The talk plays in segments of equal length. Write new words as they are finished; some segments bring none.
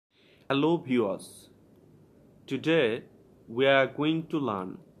Hello viewers, today we are going to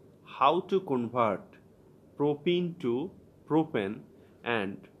learn how to convert propene to propane,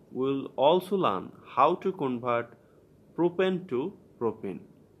 and we'll also learn how to convert propane to propane.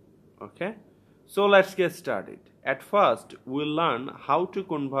 Okay, so let's get started. At first we'll learn how to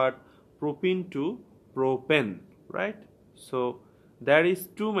convert propene to propane, right? So there is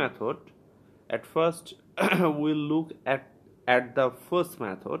two methods. At first we'll look at the first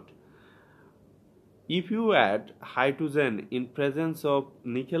method. If you add hydrogen in presence of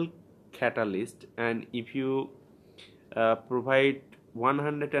nickel catalyst, and if you provide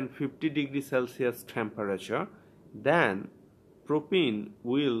 150 degrees Celsius temperature, then propene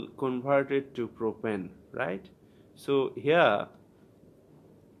will convert it to propane, right? So here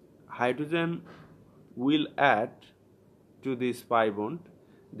hydrogen will add to this pi bond.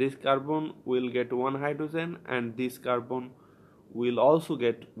 This carbon will get one hydrogen, and this carbon will also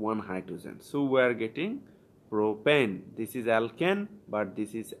get one hydrogen. So we are getting propane. This is alkane, but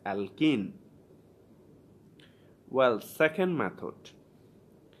this is alkene. Well, second method.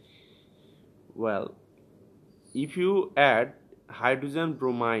 Well, if you add hydrogen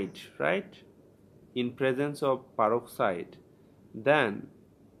bromide, right, in presence of peroxide, then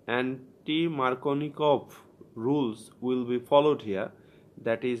anti-Markovnikov rules will be followed here.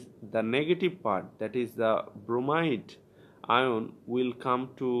 That is, the negative part, that is the bromide ion, will come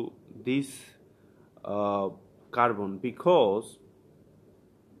to this carbon, because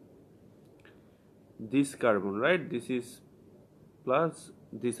this carbon, right, this is plus,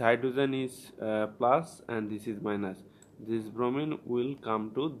 this hydrogen is plus, and this is minus. This bromine will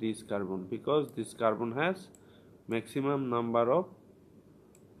come to this carbon because this carbon has maximum number of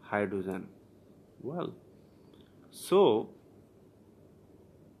hydrogen. Well, so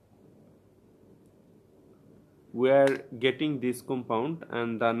we are getting this compound,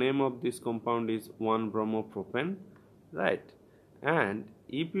 and the name of this compound is 1-bromopropane, right? And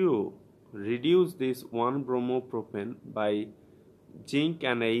if you reduce this 1-bromopropane by zinc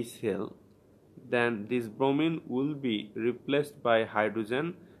and HCl, then this bromine will be replaced by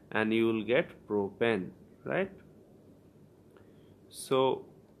hydrogen and you will get propane, right? So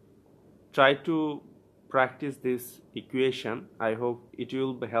try to practice this equation. I hope it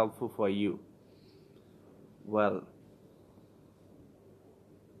will be helpful for you. Well,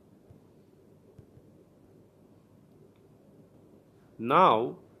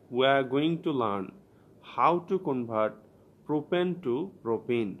 now we are going to learn how to convert propane to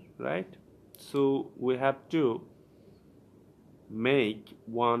propene, right? So we have to make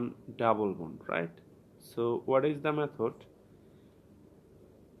one double bond, right? So what is the method?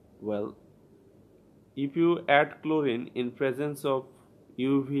 Well, if you add chlorine in presence of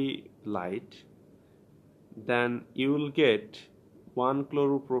UV light, then you will get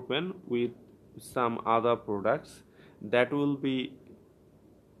 1-chloropropane with some other products that will be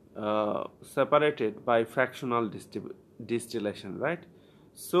separated by fractional distillation, right?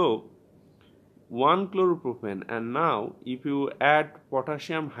 So 1-chloropropane, and now if you add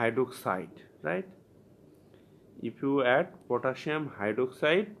potassium hydroxide, right? If you add potassium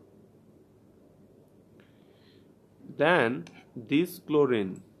hydroxide, then this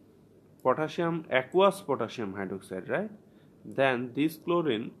chlorine, aqueous potassium hydroxide, right? Then this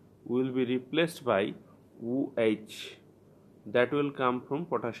chlorine will be replaced by OH, that will come from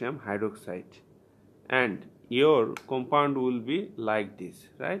potassium hydroxide, and your compound will be like this,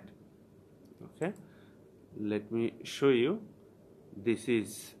 right? Okay, let me show you. This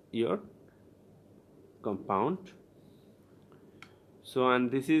is your compound. So, and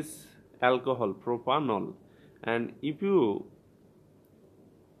this is alcohol, propanol, and if you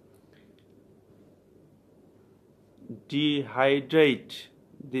dehydrate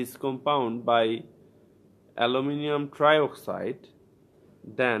this compound by aluminum trioxide,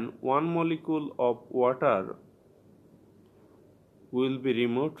 then one molecule of water will be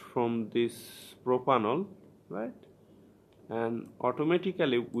removed from this propanol, right? And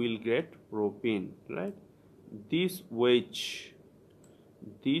automatically we'll get propene, right? These ways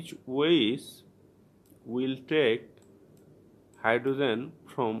will take hydrogen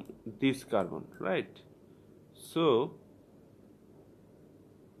from this carbon, right? So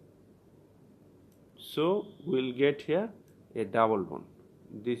we'll get here a double bond.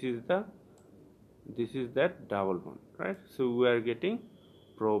 This is that double bond, right? So we are getting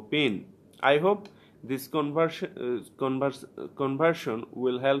propene. I hope this conversion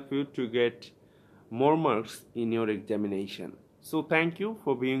will help you to get more marks in your examination. So thank you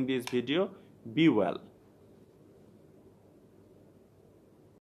for viewing this video. Be well.